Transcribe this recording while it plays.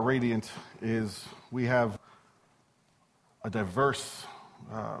Radiant is we have a diverse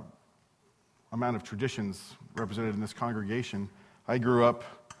amount of traditions represented in this congregation. I grew up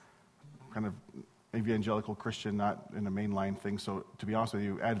kind of evangelical Christian, not in a mainline thing, so to be honest with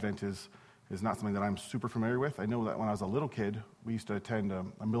you, Advent is not something that I'm super familiar with. I know that when I was a little kid, we used to attend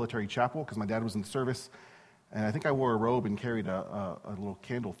a military chapel because my dad was in the service, and I think I wore a robe and carried a little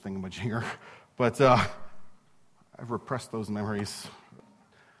candle thingamajigger, but I've repressed those memories.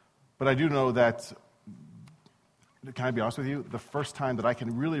 But I do know that, can I be honest with you, the first time that I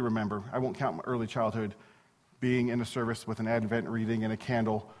can really remember, I won't count my early childhood, being in a service with an Advent reading and a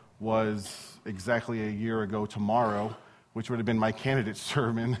candle was exactly a year ago tomorrow, which would have been my candidate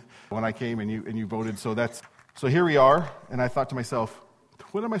sermon when I came and you voted. So here we are, and I thought to myself,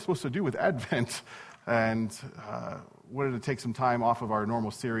 what am I supposed to do with Advent? And wanted to take some time off of our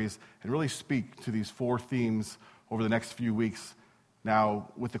normal series and really speak to these 4 themes over the next few weeks. Now,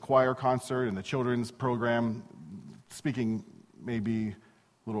 with the choir concert and the children's program, speaking may be a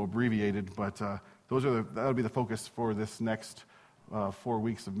little abbreviated, but that'll be the focus for this next 4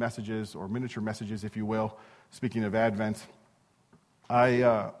 weeks of messages, or miniature messages, if you will. Speaking of Advent,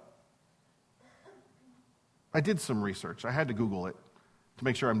 I did some research. I had to Google it to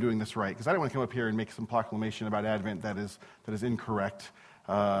make sure I'm doing this right, because I didn't want to come up here and make some proclamation about Advent that is incorrect.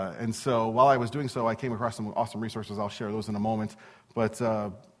 And so while I was doing so, I came across some awesome resources. I'll share those in a moment. But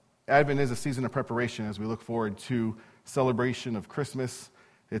Advent is a season of preparation as we look forward to celebration of Christmas.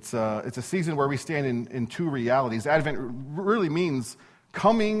 It's a season where we stand in 2 realities. Advent really means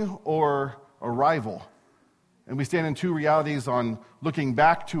coming or arrival. And we stand in 2 realities on looking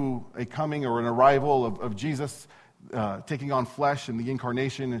back to a coming or an arrival of Jesus taking on flesh in the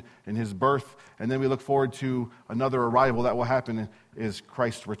incarnation and his birth. And then we look forward to another arrival that will happen, is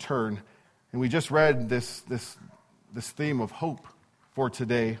Christ's return. And we just read this theme of hope for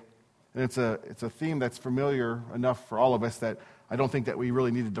today. And it's a theme that's familiar enough for all of us that I don't think that we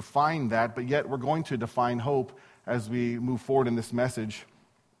really need to define that, but yet we're going to define hope as we move forward in this message.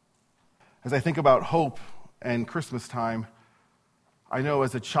 As I think about hope and Christmas time, I know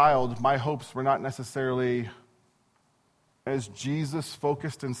as a child, my hopes were not necessarily as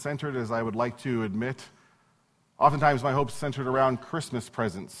Jesus-focused and centered as I would like to admit. Oftentimes my hopes centered around Christmas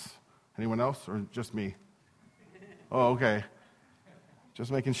presents. Anyone else, or just me? Oh, okay. Just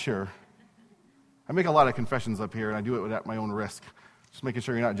making sure. I make a lot of confessions up here, and I do it at my own risk. Just making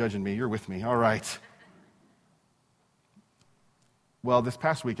sure you're not judging me. You're with me. All right. Well, this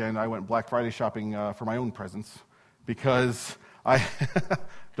past weekend, I went Black Friday shopping for my own presents because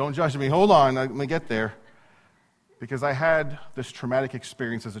don't judge me. Hold on. Let me get there. Because I had this traumatic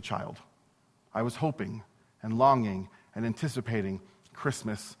experience as a child. I was hoping and longing and anticipating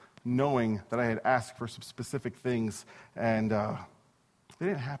Christmas, knowing that I had asked for some specific things, and they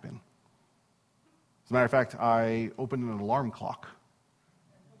didn't happen. As a matter of fact, I opened an alarm clock.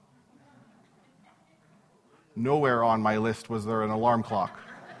 Nowhere on my list was there an alarm clock.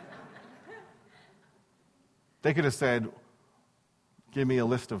 They could have said, give me a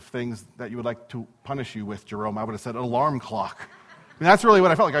list of things that you would like to punish you with, Jerome. I would have said alarm clock. I mean, that's really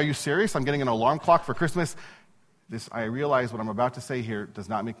what I felt like. Are you serious? I'm getting an alarm clock for Christmas? I realize what I'm about to say here does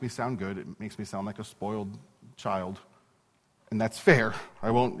not make me sound good. It makes me sound like a spoiled child. And that's fair.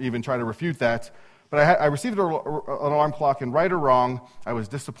 I won't even try to refute that. But I received an alarm clock, and right or wrong, I was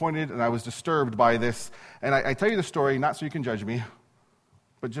disappointed and I was disturbed by this. And I tell you the story, not so you can judge me,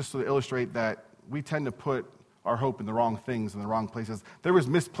 but just to illustrate that we tend to put our hope in the wrong things, in the wrong places. There was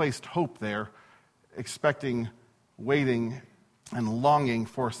misplaced hope there, expecting, waiting, and longing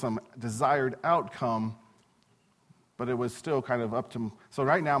for some desired outcome, but it was still kind of up to... So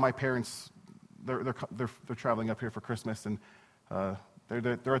right now, my parents, they're traveling up here for Christmas, and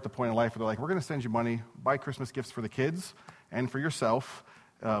they're at the point in life where they're like, we're going to send you money, buy Christmas gifts for the kids and for yourself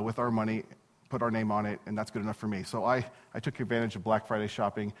with our money, put our name on it, and that's good enough for me. So I took advantage of Black Friday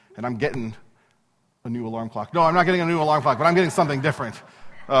shopping, and I'm getting a new alarm clock. No, I'm not getting a new alarm clock, but I'm getting something different.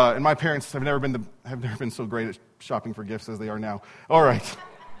 And my parents have never been so great at shopping for gifts as they are now. All right.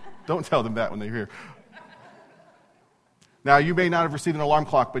 Don't tell them that when they're here. Now, you may not have received an alarm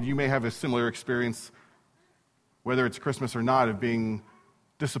clock, but you may have a similar experience, whether it's Christmas or not, of being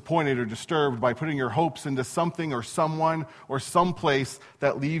disappointed or disturbed by putting your hopes into something or someone or someplace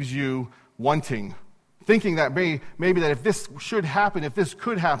that leaves you wanting. Thinking that maybe that if this should happen, if this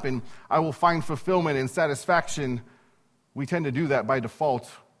could happen, I will find fulfillment and satisfaction. We tend to do that by default,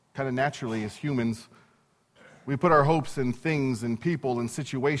 kind of naturally as humans. We put our hopes in things and people and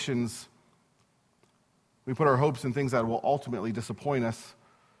situations. We put our hopes in things that will ultimately disappoint us.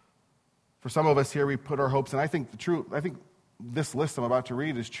 For some of us here, we put our hopes, and I think this list I'm about to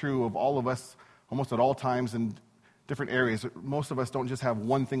read is true of all of us almost at all times in different areas. Most of us don't just have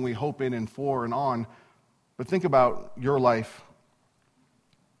one thing we hope in and for and on, but think about your life.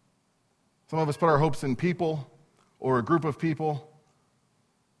 Some of us put our hopes in people or a group of people,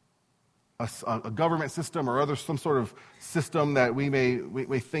 a government system or some sort of system that we may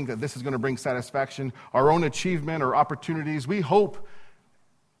think that this is going to bring satisfaction, our own achievement or opportunities. We hope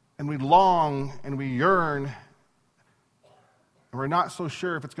and we long and we yearn, and we're not so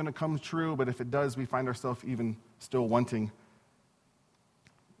sure if it's going to come true, but if it does, we find ourselves even still wanting.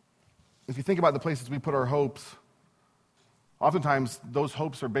 If you think about the places we put our hopes, oftentimes those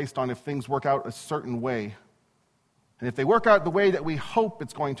hopes are based on if things work out a certain way. And if they work out the way that we hope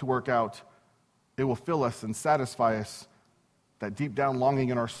it's going to work out, it will fill us and satisfy us, that deep down longing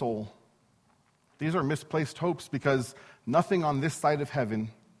in our soul. These are misplaced hopes because nothing on this side of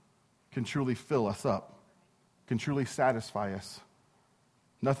heaven can truly fill us up, can truly satisfy us.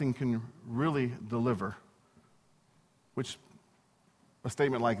 Nothing can really deliver. Which, a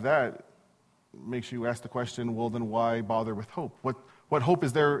statement like that makes you ask the question, well, then why bother with hope? What hope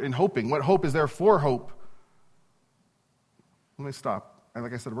is there in hoping? What hope is there for hope? Let me stop. And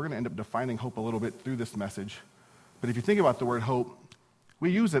like I said, we're going to end up defining hope a little bit through this message. But if you think about the word hope,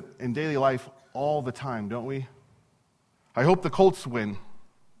 we use it in daily life all the time, don't we? I hope the Colts win.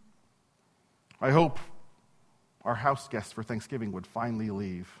 I hope our house guests for Thanksgiving would finally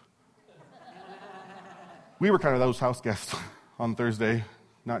leave. We were kind of those house guests on Thursday,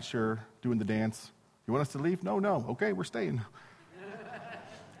 not sure, doing the dance. You want us to leave? No. Okay, we're staying.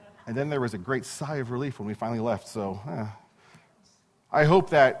 And then there was a great sigh of relief when we finally left, so I hope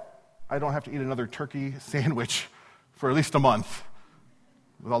that I don't have to eat another turkey sandwich for at least a month.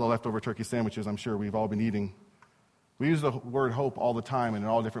 With all the leftover turkey sandwiches I'm sure we've all been eating. We use the word hope all the time and in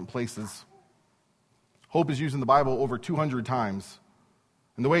all different places. Hope is used in the Bible over 200 times.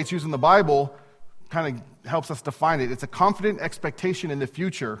 And the way it's used in the Bible kind of helps us define it. It's a confident expectation in the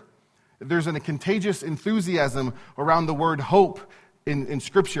future. There's a contagious enthusiasm around the word hope in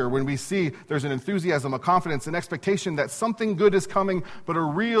Scripture, when we see there's an enthusiasm, a confidence, an expectation that something good is coming, but a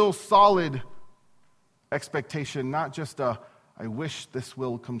real solid expectation, not just I wish this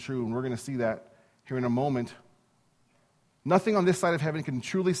will come true, and we're going to see that here in a moment. Nothing on this side of heaven can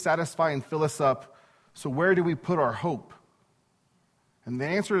truly satisfy and fill us up, so where do we put our hope? And the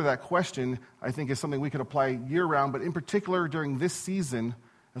answer to that question, I think, is something we could apply year-round, but in particular during this season,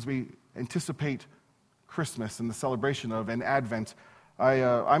 as we anticipate Christmas and the celebration of and Advent.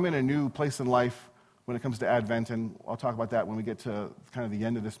 I'm in a new place in life when it comes to Advent, and I'll talk about that when we get to kind of the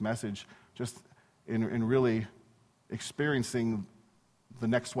end of this message, just in really experiencing the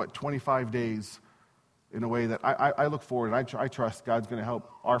next, 25 days in a way that I look forward, and I trust God's going to help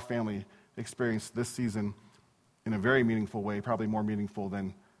our family experience this season in a very meaningful way, probably more meaningful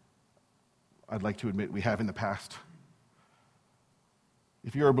than I'd like to admit we have in the past.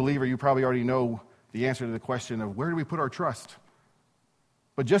 If you're a believer, you probably already know the answer to the question of where do we put our trust?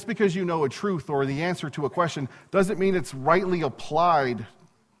 But just because you know a truth or the answer to a question doesn't mean it's rightly applied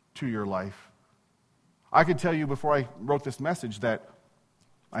to your life. I could tell you before I wrote this message that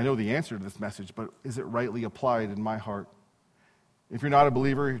I know the answer to this message, but is it rightly applied in my heart? If you're not a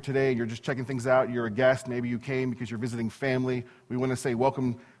believer today, you're just checking things out, you're a guest, maybe you came because you're visiting family, we want to say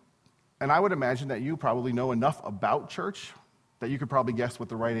welcome. And I would imagine that you probably know enough about church that you could probably guess what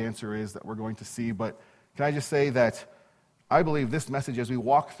the right answer is that we're going to see. But can I just say that I believe this message, as we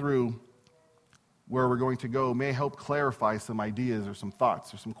walk through where we're going to go, may help clarify some ideas or some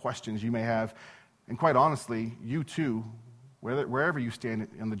thoughts or some questions you may have. And quite honestly, you too, wherever you stand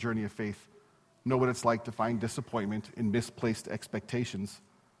on the journey of faith, know what it's like to find disappointment in misplaced expectations,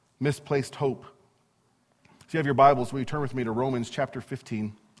 misplaced hope. So you have your Bibles, will you turn with me to Romans chapter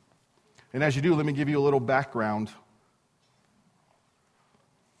 15? And as you do, let me give you a little background.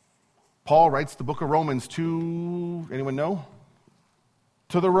 Paul writes the book of Romans to, anyone know?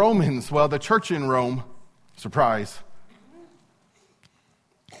 To the Romans. Well, the church in Rome. Surprise.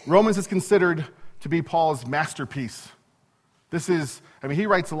 Romans is considered to be Paul's masterpiece. This is, he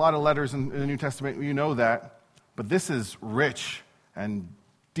writes a lot of letters in the New Testament, you know that, but this is rich and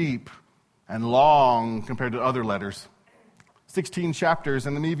deep and long compared to other letters. 16 chapters,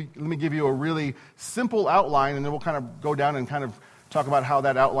 and let me give you a really simple outline, and then we'll kind of go down and kind of talk about how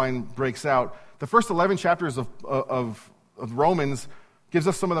that outline breaks out. The first 11 chapters of Romans gives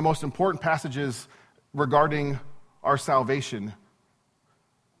us some of the most important passages regarding our salvation.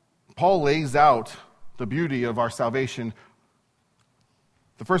 Paul lays out the beauty of our salvation.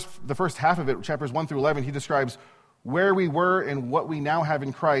 The first half of it, chapters 1 through 11, he describes where we were and what we now have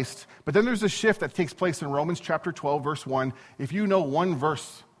in Christ. But then there's a shift that takes place in Romans chapter 12, verse 1. If you know one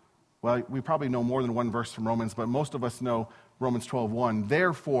verse, well, we probably know more than one verse from Romans, but most of us know Romans 12:1.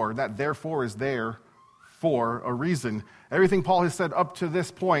 Therefore, that therefore is there for a reason. Everything Paul has said up to this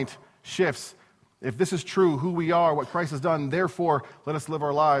point shifts. If this is true, who we are, what Christ has done, therefore, let us live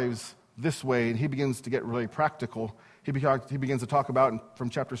our lives this way. And he begins to get really practical. He begins to talk about, from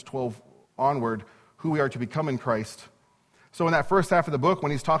chapters 12 onward, who we are to become in Christ. So in that first half of the book,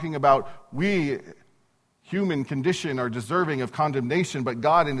 when he's talking about we, human condition, are deserving of condemnation, but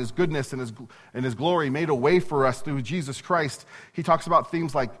God in his goodness and his glory made a way for us through Jesus Christ, he talks about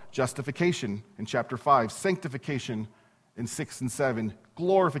themes like justification in chapter 5, sanctification in 6 and 7,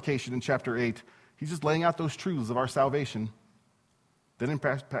 glorification in chapter 8. He's just laying out those truths of our salvation. Then in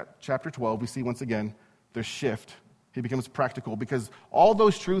chapter 12, we see once again the shift. He becomes practical because all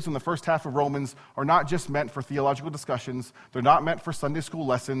those truths in the first half of Romans are not just meant for theological discussions. They're not meant for Sunday school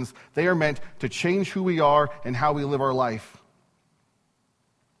lessons. They are meant to change who we are and how we live our life.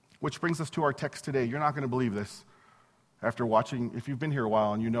 Which brings us to our text today. You're not going to believe this. After watching, if you've been here a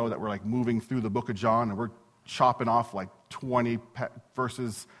while and you know that we're like moving through the book of John and we're chopping off like 20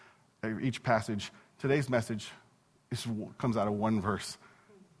 verses each passage, today's message comes out of one verse.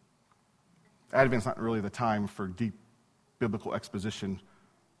 Advent's not really the time for deep biblical exposition,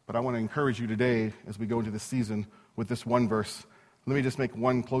 but I want to encourage you today as we go into this season with this one verse. Let me just make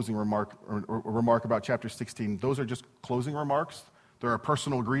one closing remark or remark about chapter 16. Those are just closing remarks. There are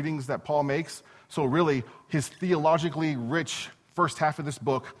personal greetings that Paul makes. So really, his theologically rich first half of this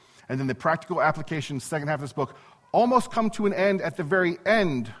book and then the practical application second half of this book almost come to an end at the very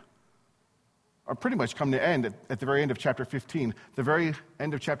end, or pretty much come to end at the very end of chapter 15. The very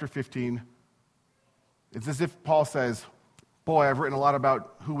end of chapter 15, it's as if Paul says, boy, I've written a lot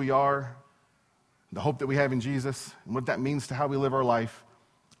about who we are, the hope that we have in Jesus, and what that means to how we live our life.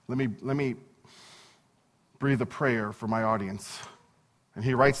 Let me breathe a prayer for my audience. And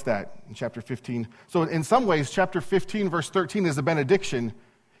he writes that in chapter 15. So in some ways, chapter 15, verse 13 is a benediction.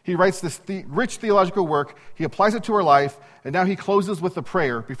 He writes this rich theological work, he applies it to our life, and now he closes with a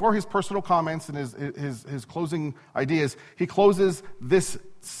prayer. Before his personal comments and his closing ideas, he closes this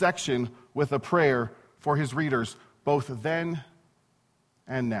section with a prayer for his readers, both then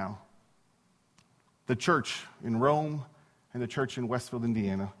and now. The church in Rome and the church in Westfield,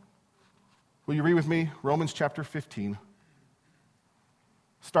 Indiana. Will you read with me Romans chapter 15,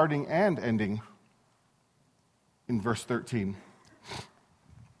 starting and ending in verse 13.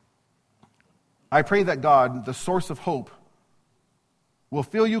 I pray that God, the source of hope, will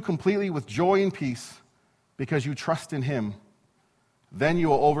fill you completely with joy and peace because you trust in him. Then you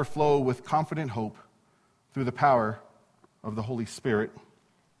will overflow with confident hope through the power of the Holy Spirit.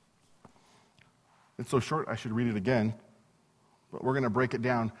 It's so short, I should read it again, but we're going to break it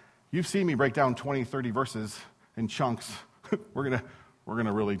down. You've seen me break down 20, 30 verses in chunks. We're going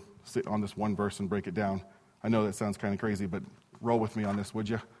to really sit on this one verse and break it down. I know that sounds kind of crazy, but roll with me on this, would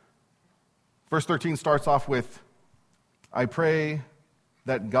you? Verse 13 starts off with, I pray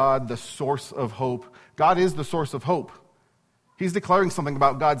that God, the source of hope, God is the source of hope. He's declaring something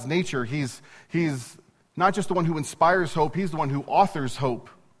about God's nature. He's not just the one who inspires hope, he's the one who authors hope.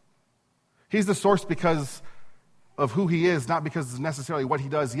 He's the source because of who he is, not because it's necessarily what he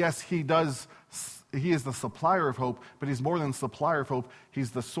does. Yes, he is the supplier of hope, but he's more than the supplier of hope.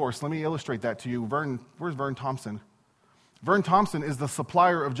 He's the source. Let me illustrate that to you. Where's Vern Thompson? Vern Thompson is the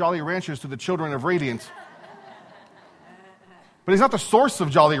supplier of Jolly Ranchers to the children of Radiant. But he's not the source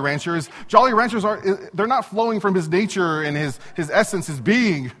of Jolly Ranchers. Jolly Ranchers they're not flowing from his nature and his essence, his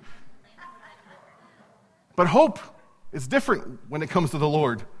being. But hope is different when it comes to the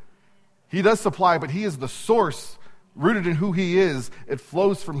Lord. He does supply, but he is the source, rooted in who he is. It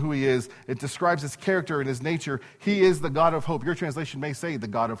flows from who he is. It describes his character and his nature. He is the God of hope. Your translation may say the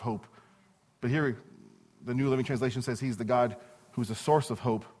God of hope. But here, the New Living Translation says he's the God who's the source of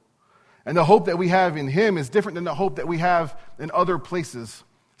hope. And the hope that we have in him is different than the hope that we have in other places.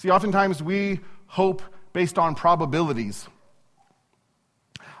 See, oftentimes we hope based on probabilities.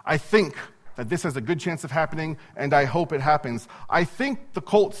 I think that this has a good chance of happening, and I hope it happens. I think the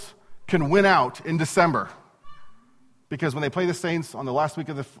Colts can win out in December because when they play the Saints on the last week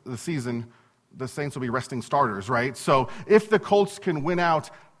of the season, the Saints will be resting starters, right? So if the Colts can win out,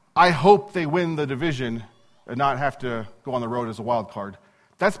 I hope they win the division and not have to go on the road as a wild card.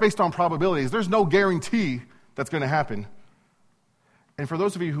 That's based on probabilities. There's no guarantee that's going to happen. And for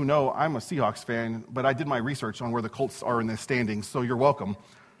those of you who know, I'm a Seahawks fan, but I did my research on where the Colts are in the standings, so you're welcome.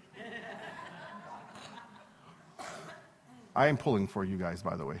 I am pulling for you guys,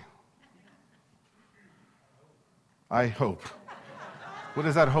 by the way. I hope. What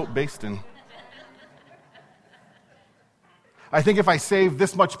is that hope based in? I think if I save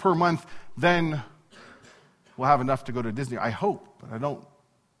this much per month, then we'll have enough to go to Disney. I hope, but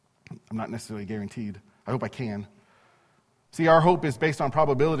I'm not necessarily guaranteed. I hope I can. See, our hope is based on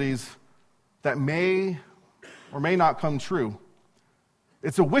probabilities that may or may not come true.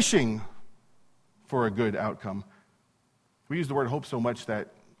 It's a wishing for a good outcome. We use the word hope so much that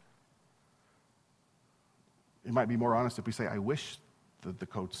it might be more honest if we say, I wish that the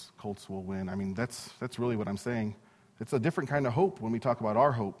Colts will win. I mean, that's really what I'm saying. It's a different kind of hope when we talk about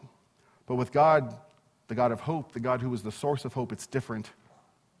our hope. But with God, the God of hope, the God who is the source of hope, it's different.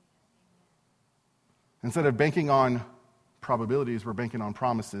 Instead of banking on probabilities, we're banking on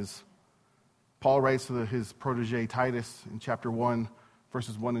promises. Paul writes to his protege Titus in chapter 1,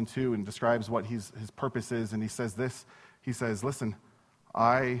 verses 1 and 2, and describes what his purpose is, and he says this. He says, listen,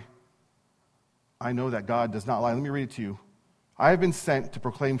 I know that God does not lie. Let me read it to you. I have been sent to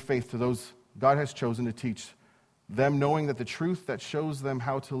proclaim faith to those God has chosen to teach them, knowing that the truth that shows them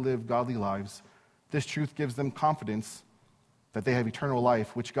how to live godly lives, this truth gives them confidence that they have eternal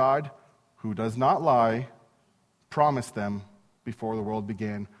life, which God, who does not lie, promised them before the world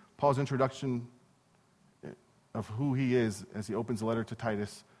began. Paul's introduction of who he is as he opens the letter to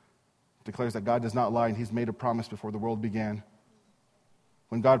Titus declares that God does not lie, and he's made a promise before the world began.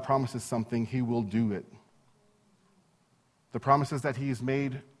 When God promises something, he will do it. The promises that he's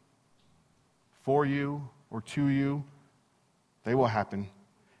made for you or to you, they will happen.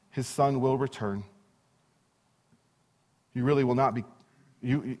 His son will return. You really will not be,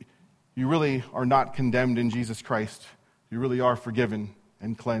 you really are not condemned in Jesus Christ. You really are forgiven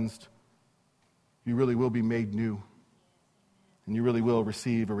and cleansed. You really will be made new. And you really will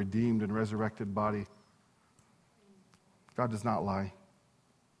receive a redeemed and resurrected body. God does not lie.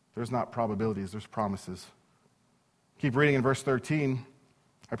 There's not probabilities, there's promises. Keep reading in verse 13.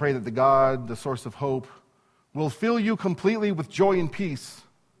 I pray that the God, the source of hope, will fill you completely with joy and peace.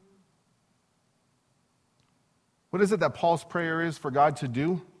 What is it that Paul's prayer is for God to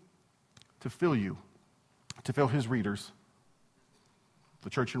do? To fill you, to fill his readers, the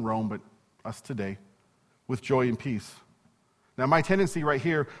church in Rome, but us today, with joy and peace. Now, my tendency right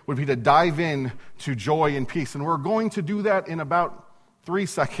here would be to dive in to joy and peace, and we're going to do that in about 3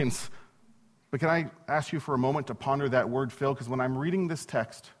 seconds. But can I ask you for a moment to ponder that word fill? Because when I'm reading this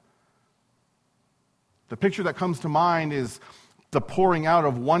text, the picture that comes to mind is the pouring out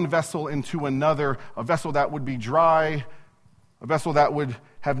of one vessel into another, a vessel that would be dry, a vessel that would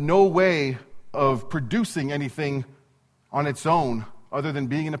have no way of producing anything on its own other than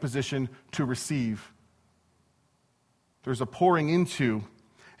being in a position to receive. There's a pouring into,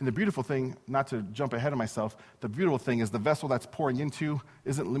 and the beautiful thing, not to jump ahead of myself, the beautiful thing is the vessel that's pouring into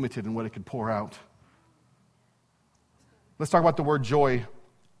isn't limited in what it could pour out. Let's talk about the word joy.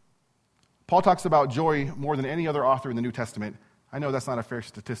 Paul talks about joy more than any other author in the New Testament. I know that's not a fair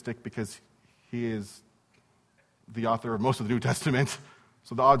statistic because he is the author of most of the New Testament,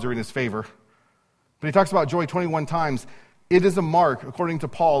 so the odds are in his favor. But he talks about joy 21 times. It is a mark, according to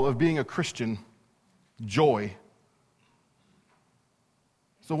Paul, of being a Christian. Joy.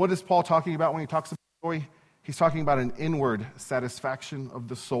 So what is Paul talking about when he talks about joy? He's talking about an inward satisfaction of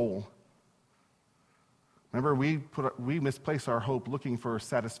the soul. Remember, we misplace our hope looking for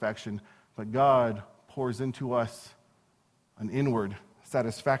satisfaction, but God pours into us an inward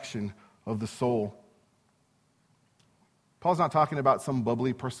satisfaction of the soul. Paul's not talking about some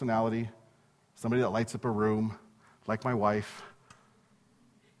bubbly personality, somebody that lights up a room, like my wife.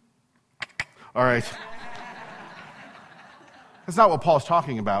 All right. That's not what Paul's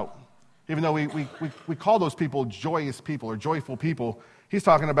talking about. Even though we call those people joyous people or joyful people, he's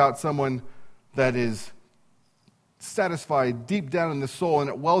talking about someone that is satisfied deep down in the soul, and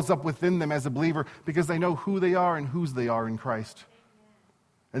it wells up within them as a believer because they know who they are and whose they are in Christ.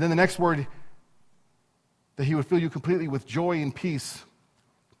 And then the next word, that he would fill you completely with joy and peace.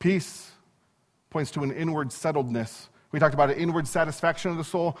 Peace points to an inward settledness. We talked about an inward satisfaction of the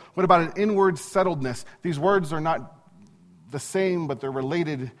soul. What about an inward settledness? These words are not the same, but they're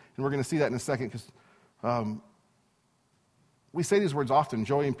related, and we're going to see that in a second because we say these words often,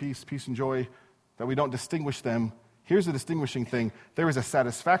 joy and peace, peace and joy, that we don't distinguish them. Here's the distinguishing thing. There is a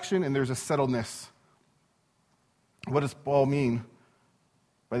satisfaction and there's a settledness. What does Paul mean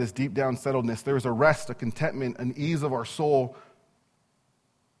by this deep down settledness? There is a rest, a contentment, an ease of our soul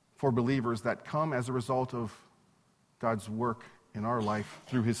for believers that come as a result of God's work in our life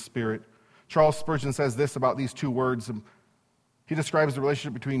through his Spirit. Charles Spurgeon says this about these two words. He describes the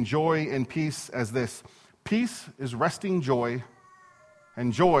relationship between joy and peace as this: peace is resting joy,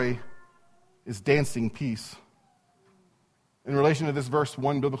 and joy is dancing peace. In relation to this verse,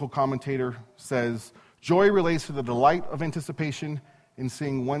 one biblical commentator says, joy relates to the delight of anticipation in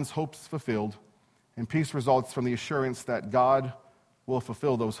seeing one's hopes fulfilled, and peace results from the assurance that God will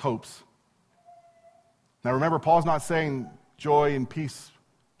fulfill those hopes. Now remember, Paul's not saying joy and peace,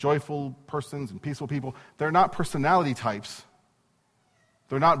 joyful persons and peaceful people. They're not personality types.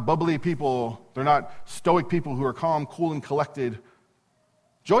 They're not bubbly people. They're not stoic people who are calm, cool, and collected.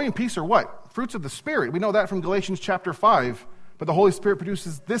 Joy and peace are what? Fruits of the Spirit. We know that from Galatians chapter 5. But the Holy Spirit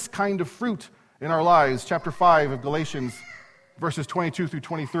produces this kind of fruit in our lives. Chapter 5 of Galatians, verses 22 through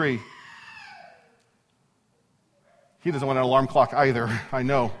 23. He doesn't want an alarm clock either, I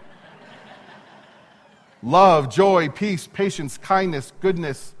know. Love, joy, peace, patience, kindness,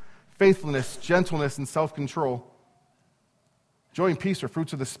 goodness, faithfulness, gentleness, and self-control. Joy and peace are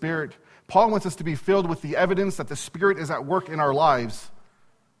fruits of the Spirit. Paul wants us to be filled with the evidence that the Spirit is at work in our lives.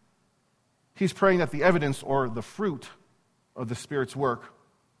 He's praying that the evidence or the fruit of the Spirit's work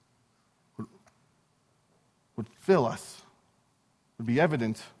would fill us, would be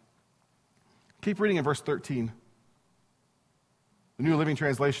evident. Keep reading in verse 13. The New Living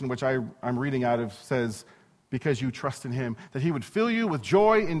Translation, which I'm reading out of, says, because you trust in Him, that He would fill you with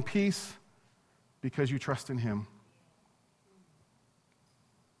joy and peace because you trust in Him.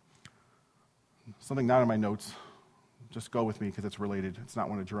 Something not in my notes. Just go with me because it's related. It's not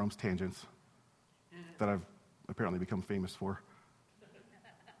one of Jerome's tangents that I've apparently become famous for.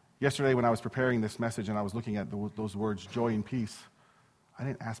 Yesterday when I was preparing this message and I was looking at those words, joy and peace, I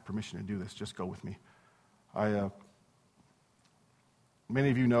didn't ask permission to do this. Just go with me. Many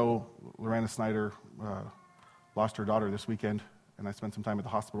of you know Lorena Snyder lost her daughter this weekend, and I spent some time at the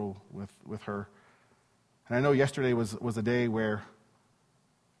hospital with her. And I know yesterday was a day where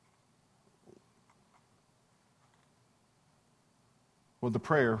the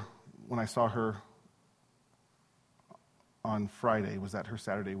prayer when I saw her on Friday was that her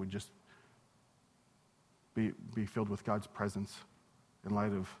Saturday would just be filled with God's presence in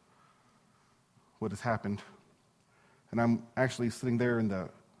light of what has happened. And I'm actually sitting there in the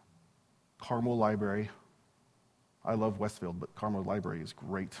Carmel Library. I love Westfield, but Carmel Library is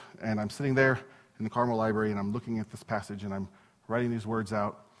great. And I'm sitting there in the Carmel Library, and I'm looking at this passage, and I'm writing these words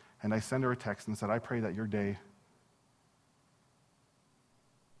out. And I send her a text and said, I pray that your day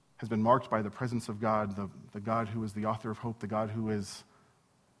has been marked by the presence of God, the God who is the author of hope, the God who is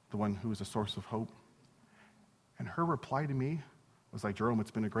the one who is a source of hope. And her reply to me was like, Jerome,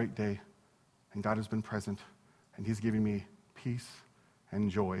 it's been a great day, and God has been present, and He's giving me peace and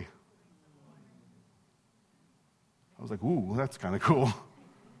joy. I was like, ooh, that's kind of cool.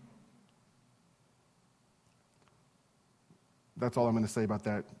 That's all I'm going to say about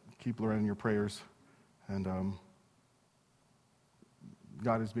that. Keep Lorena in your prayers, and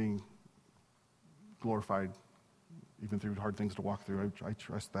God is being glorified even through hard things to walk through. I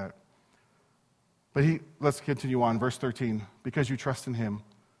trust that. But let's continue on. Verse 13, because you trust in Him.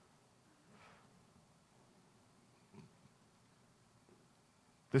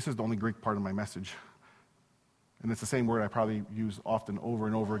 This is the only Greek part of my message. And it's the same word I probably use often over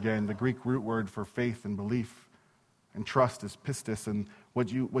and over again. The Greek root word for faith and belief and trust is pistis. And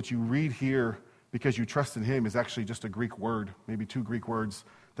what you read here, because you trust in Him, is actually just a Greek word, maybe 2 Greek words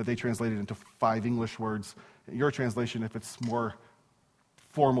that they translated into 5 English words. Your translation, if it's more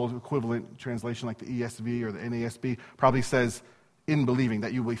formal equivalent translation like the ESV or the NASB, probably says in believing,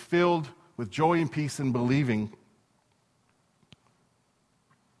 that you will be filled with joy and peace in believing.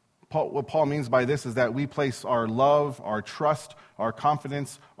 What Paul means by this is that we place our love, our trust, our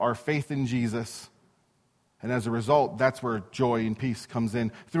confidence, our faith in Jesus. And as a result, that's where joy and peace comes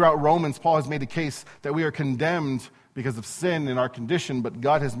in. Throughout Romans, Paul has made a case that we are condemned because of sin in our condition, but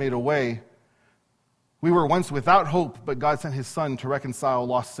God has made a way. We were once without hope, but God sent His Son to reconcile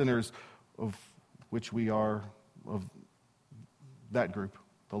lost sinners, of which we are of that group,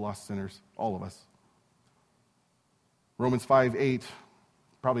 the lost sinners, all of us. Romans 5:8,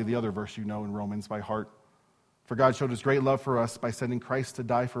 probably the other verse you know in Romans by heart. For God showed His great love for us by sending Christ to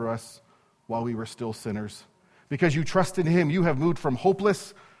die for us while we were still sinners. Because you trust in Him, you have moved from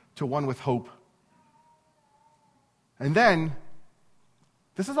hopeless to one with hope. And then,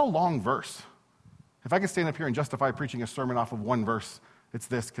 this is a long verse. If I could stand up here and justify preaching a sermon off of one verse, it's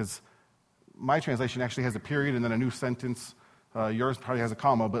this, because my translation actually has a period and then a new sentence. Yours probably has a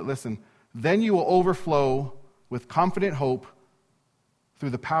comma, but listen. Then you will overflow with confident hope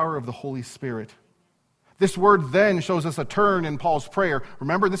through the power of the Holy Spirit. This word then shows us a turn in Paul's prayer.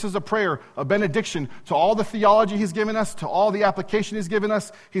 Remember, this is a prayer, a benediction to all the theology he's given us, to all the application he's given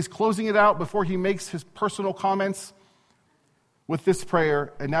us. He's closing it out before he makes his personal comments with this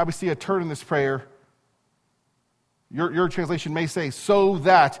prayer. And now we see a turn in this prayer Your translation may say, so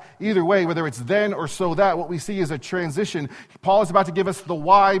that. Either way, whether it's then or so that, what we see is a transition. Paul is about to give us the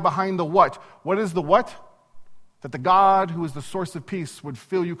why behind the what. What is the what? That the God who is the source of peace would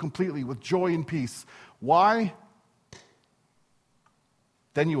fill you completely with joy and peace. Why?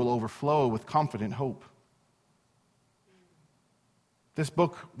 Then you will overflow with confident hope.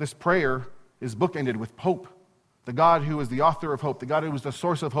 This prayer is bookended with hope. The God who is the author of hope, the God who is the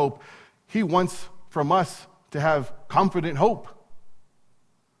source of hope, he wants from us to have confident hope.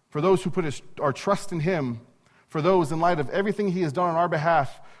 For those who put our trust in him, for those in light of everything he has done on our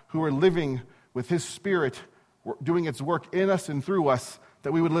behalf, who are living with his Spirit, doing its work in us and through us,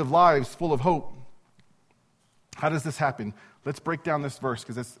 that we would live lives full of hope. How does this happen? Let's break down this verse,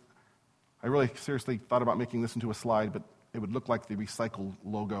 because I really seriously thought about making this into a slide, but it would look like the recycle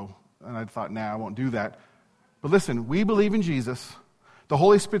logo. And I thought, I won't do that. But listen, we believe in Jesus. The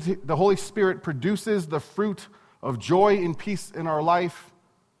Holy Spirit produces the fruit of joy and peace in our life.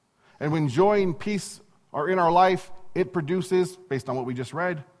 And when joy and peace are in our life, it produces, based on what we just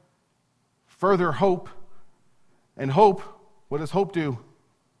read, further hope. And hope, what does hope do?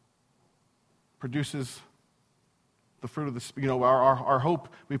 Produces the fruit of the Spirit. Our hope,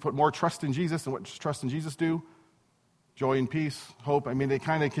 we put more trust in Jesus. And what does trust in Jesus do? Joy and peace, hope. It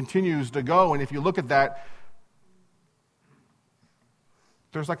kind of continues to go. And if you look at that,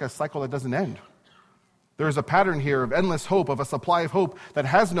 there's like a cycle that doesn't end. There's a pattern here of endless hope, of a supply of hope that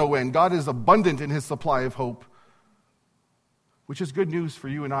has no end. God is abundant in his supply of hope, which is good news for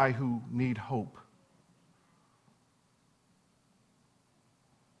you and I who need hope.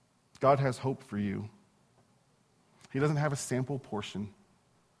 God has hope for you. He doesn't have a sample portion.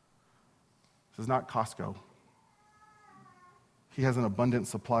 This is not Costco. He has an abundant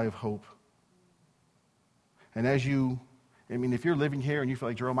supply of hope. And if you're living here and you feel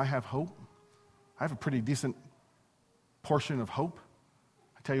like, Jerome, I have hope, I have a pretty decent portion of hope,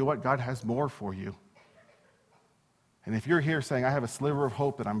 I tell you what, God has more for you. And if you're here saying, I have a sliver of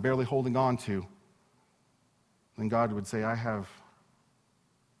hope that I'm barely holding on to, then God would say, I have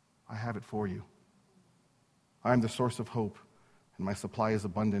it for you. I am the source of hope, and my supply is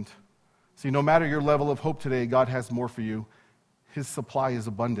abundant. See, no matter your level of hope today, God has more for you. His supply is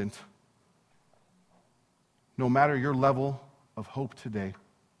abundant. No matter your level of hope today,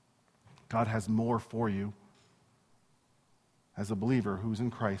 God has more for you. As a believer who's in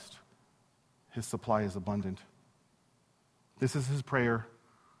Christ, his supply is abundant. This is his prayer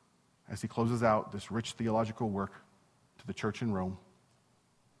as he closes out this rich theological work to the church in Rome.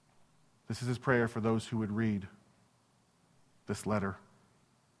 This is his prayer for those who would read this letter,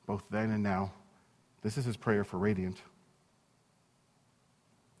 both then and now. This is his prayer for Radiant.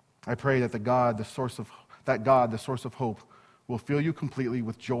 I pray that God, the source of hope, will fill you completely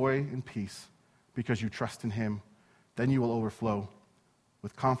with joy and peace because you trust in him. Then you will overflow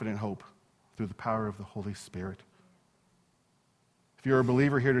with confident hope through the power of the Holy Spirit. If you're a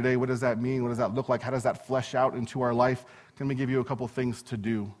believer here today, what does that mean? What does that look like? How does that flesh out into our life? Let me give you a couple things to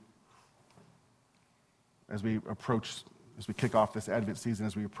do as we kick off this Advent season,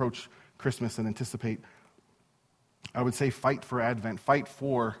 as we approach Christmas and anticipate. I would say fight for Advent, fight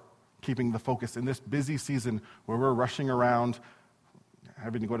for keeping the focus in this busy season where we're rushing around,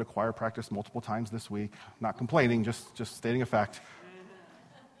 having to go to choir practice multiple times this week. Not complaining, just stating a fact.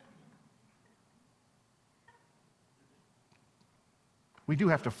 We do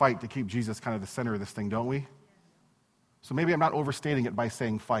have to fight to keep Jesus kind of the center of this thing, don't we? So maybe I'm not overstating it by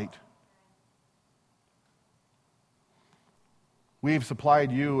saying fight. We've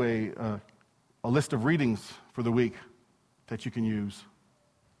supplied you a list of readings for the week that you can use.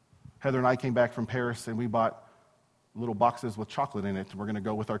 Heather and I came back from Paris and we bought little boxes with chocolate in it. We're going to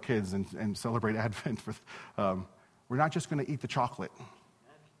go with our kids and celebrate Advent. We're not just going to eat the chocolate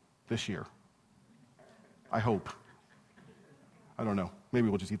this year. I hope. I don't know. Maybe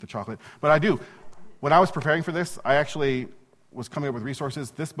we'll just eat the chocolate. But I do. When I was preparing for this, I actually was coming up with resources.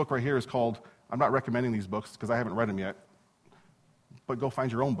 This book right here is called, I'm not recommending these books because I haven't read them yet, but go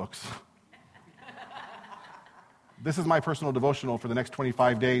find your own books. This is my personal devotional for the next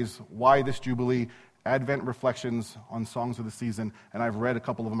 25 days. Why this Jubilee? Advent reflections on songs of the season. And I've read a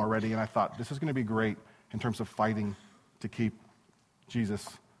couple of them already, and I thought this is going to be great in terms of fighting to keep Jesus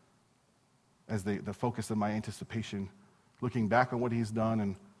as the focus of my anticipation, looking back on what he's done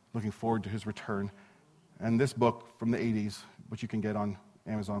and looking forward to his return. And this book from the 80s, which you can get on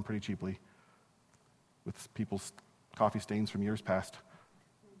Amazon pretty cheaply, with people's coffee stains from years past.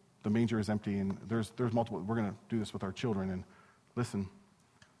 The manger is empty, and there's multiple. We're going to do this with our children. And listen,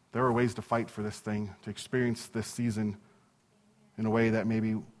 there are ways to fight for this thing, to experience this season in a way that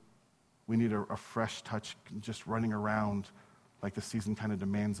maybe we need a fresh touch, just running around like the season kind of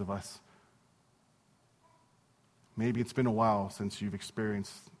demands of us. Maybe it's been a while since you've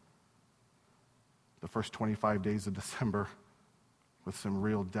experienced the first 25 days of December with some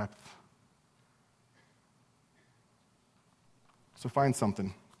real depth. So find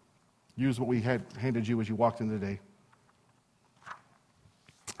something. Use what we had handed you as you walked in today.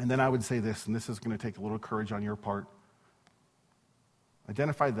 And then I would say this, and this is going to take a little courage on your part.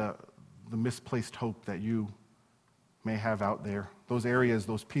 Identify the misplaced hope that you may have out there. Those areas,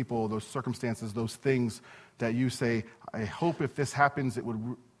 those people, those circumstances, those things that you say, I hope if this happens, it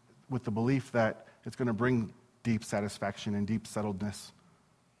would, with the belief that it's going to bring deep satisfaction and deep settledness.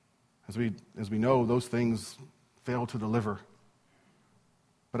 As we know, those things fail to deliver.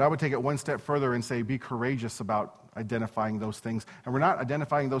 But I would take it one step further and say, be courageous about identifying those things. And we're not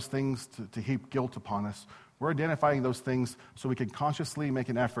identifying those things to heap guilt upon us. We're identifying those things so we can consciously make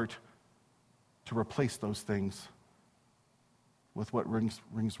an effort to replace those things with what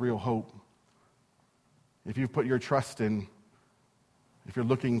brings real hope. If you've put your trust in, if you're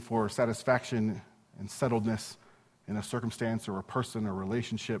looking for satisfaction and settledness in a circumstance or a person or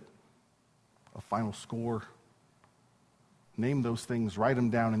relationship, a final score, name those things, write them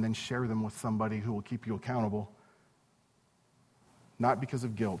down, and then share them with somebody who will keep you accountable. Not because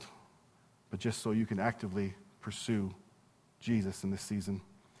of guilt, but just so you can actively pursue Jesus in this season.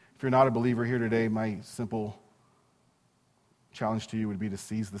 If you're not a believer here today, my simple challenge to you would be to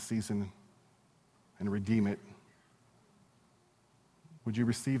seize the season and redeem it. Would you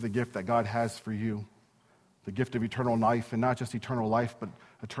receive the gift that God has for you? The gift of eternal life, and not just eternal life, but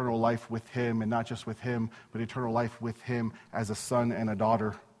eternal life with Him, and not just with Him, but eternal life with Him as a son and a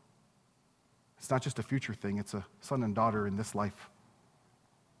daughter. It's not just a future thing, it's a son and daughter in this life.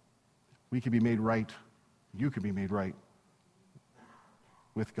 We can be made right, you can be made right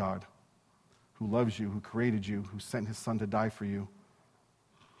with God, who loves you, who created you, who sent His Son to die for you.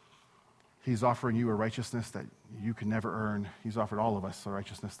 He's offering you a righteousness that you can never earn. He's offered all of us a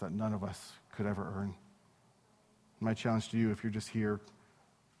righteousness that none of us could ever earn. My challenge to you, if you're just here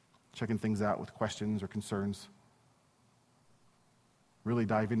checking things out with questions or concerns, really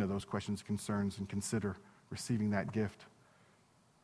dive into those questions and concerns and consider receiving that gift.